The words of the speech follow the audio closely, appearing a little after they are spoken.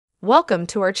Welcome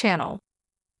to our channel.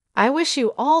 I wish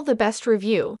you all the best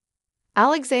review.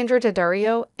 Alexandra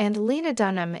Daddario and Lena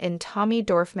Dunham in Tommy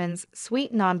Dorfman's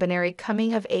sweet non-binary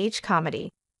coming-of-age comedy.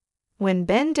 When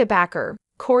Ben DeBacker,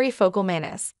 Corey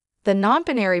Fogelmanis, the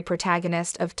non-binary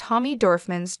protagonist of Tommy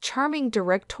Dorfman's charming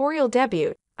directorial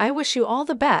debut, I Wish You All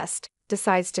the Best,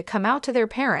 decides to come out to their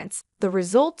parents, the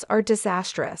results are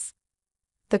disastrous.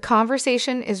 The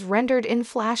conversation is rendered in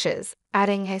flashes,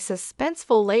 adding a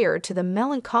suspenseful layer to the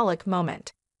melancholic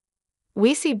moment.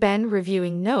 We see Ben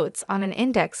reviewing notes on an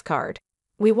index card.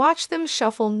 We watch them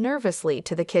shuffle nervously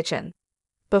to the kitchen.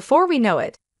 Before we know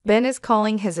it, Ben is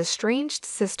calling his estranged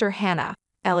sister Hannah,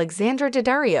 Alexandra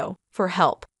Daddario, for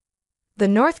help. The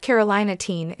North Carolina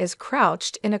teen is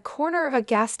crouched in a corner of a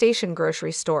gas station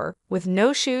grocery store with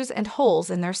no shoes and holes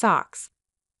in their socks.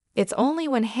 It's only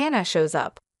when Hannah shows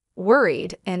up,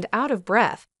 worried and out of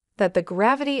breath, that the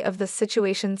gravity of the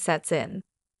situation sets in.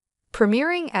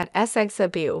 Premiering at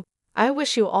SXW, I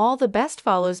Wish You All the Best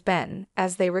follows Ben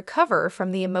as they recover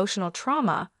from the emotional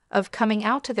trauma of coming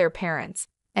out to their parents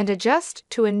and adjust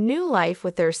to a new life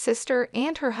with their sister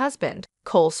and her husband,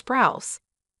 Cole Sprouse.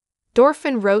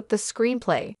 Dorfman wrote the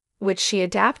screenplay, which she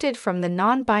adapted from the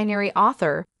non-binary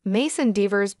author Mason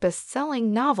Deaver's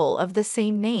best-selling novel of the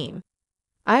same name.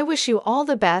 I Wish You All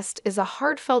the Best is a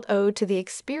heartfelt ode to the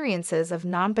experiences of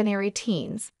non-binary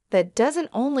teens that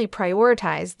doesn't only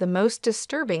prioritize the most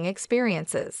disturbing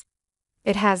experiences.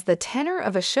 It has the tenor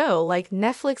of a show like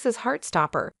Netflix's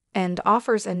Heartstopper and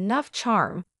offers enough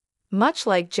charm. Much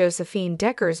like Josephine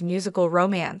Decker's musical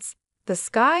romance, The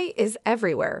Sky is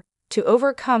Everywhere, to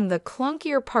overcome the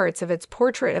clunkier parts of its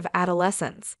portrait of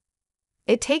adolescence.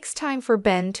 It takes time for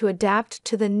Ben to adapt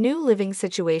to the new living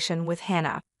situation with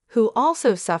Hannah, who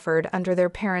also suffered under their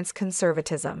parents'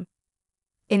 conservatism.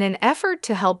 In an effort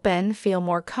to help Ben feel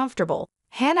more comfortable,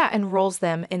 Hannah enrolls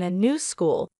them in a new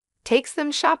school, takes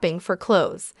them shopping for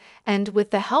clothes, and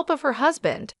with the help of her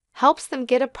husband, helps them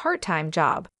get a part-time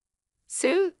job.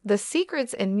 Soon, the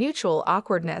secrets and mutual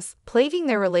awkwardness plaguing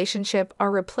their relationship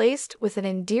are replaced with an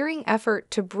endearing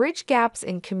effort to bridge gaps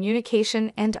in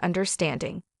communication and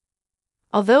understanding.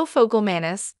 Although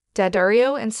Fogelmanis,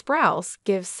 Daddario, and Sprouse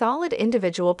give solid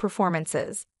individual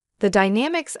performances, the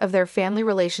dynamics of their family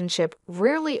relationship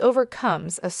rarely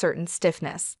overcomes a certain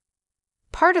stiffness.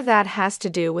 Part of that has to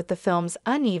do with the film's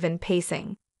uneven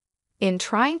pacing. In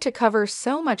trying to cover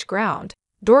so much ground,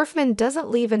 Dorfman doesn't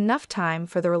leave enough time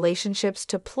for the relationships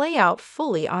to play out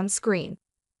fully on screen.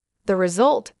 The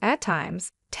result, at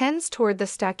times, tends toward the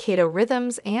staccato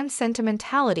rhythms and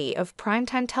sentimentality of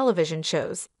primetime television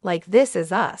shows like This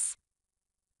Is Us.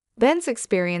 Ben's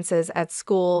experiences at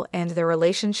school and their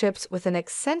relationships with an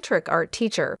eccentric art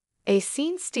teacher, a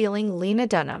scene-stealing Lena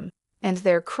Dunham, and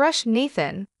their crush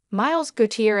Nathan, Miles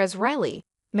Gutierrez Riley,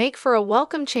 make for a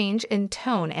welcome change in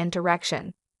tone and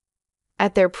direction.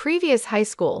 At their previous high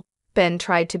school, Ben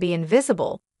tried to be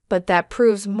invisible, but that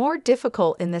proves more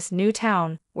difficult in this new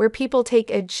town where people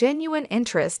take a genuine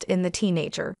interest in the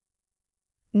teenager.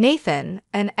 Nathan,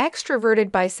 an extroverted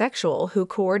bisexual who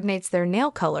coordinates their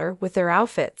nail color with their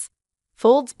outfits,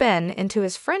 folds Ben into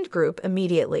his friend group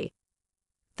immediately.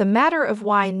 The matter of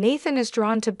why Nathan is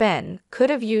drawn to Ben could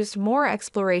have used more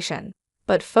exploration,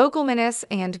 but Fogelmanis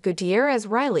and Gutierrez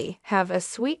Riley have a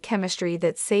sweet chemistry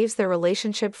that saves their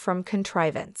relationship from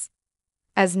contrivance.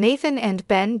 As Nathan and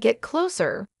Ben get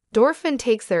closer, Dorfman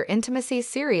takes their intimacy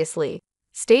seriously,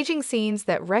 staging scenes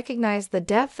that recognize the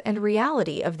depth and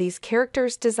reality of these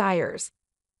characters' desires.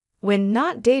 When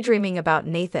not daydreaming about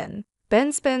Nathan,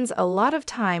 Ben spends a lot of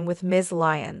time with Ms.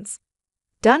 Lyons.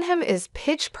 Dunham is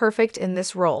pitch perfect in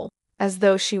this role, as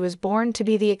though she was born to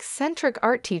be the eccentric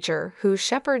art teacher who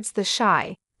shepherds the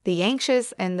shy, the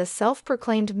anxious, and the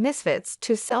self-proclaimed misfits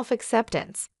to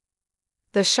self-acceptance.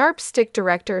 The sharp-stick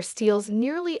director steals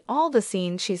nearly all the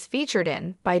scenes she's featured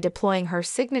in by deploying her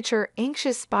signature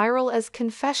anxious spiral as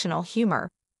confessional humor.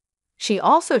 She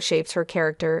also shapes her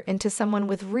character into someone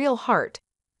with real heart,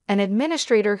 an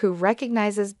administrator who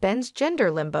recognizes Ben's gender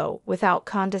limbo without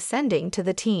condescending to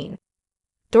the teen.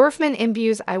 Dorfman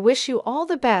imbues I Wish You All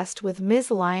the Best with Ms.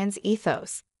 Lyons'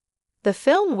 ethos. The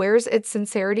film wears its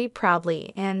sincerity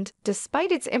proudly and,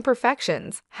 despite its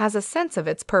imperfections, has a sense of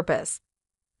its purpose.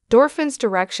 Dorfman's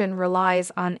direction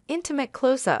relies on intimate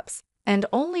close-ups and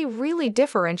only really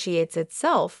differentiates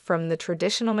itself from the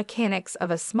traditional mechanics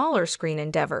of a smaller screen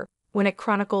endeavor when it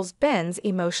chronicles Ben's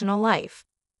emotional life.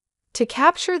 To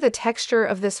capture the texture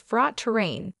of this fraught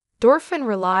terrain, Dorfman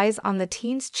relies on the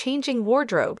teen's changing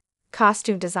wardrobe.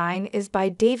 Costume design is by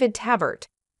David Tabert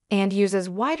and uses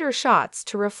wider shots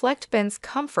to reflect Ben's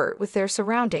comfort with their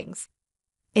surroundings.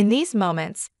 In these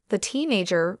moments, The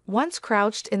teenager, once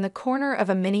crouched in the corner of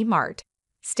a mini-mart,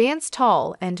 stands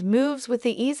tall and moves with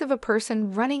the ease of a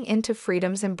person running into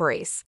freedom's embrace.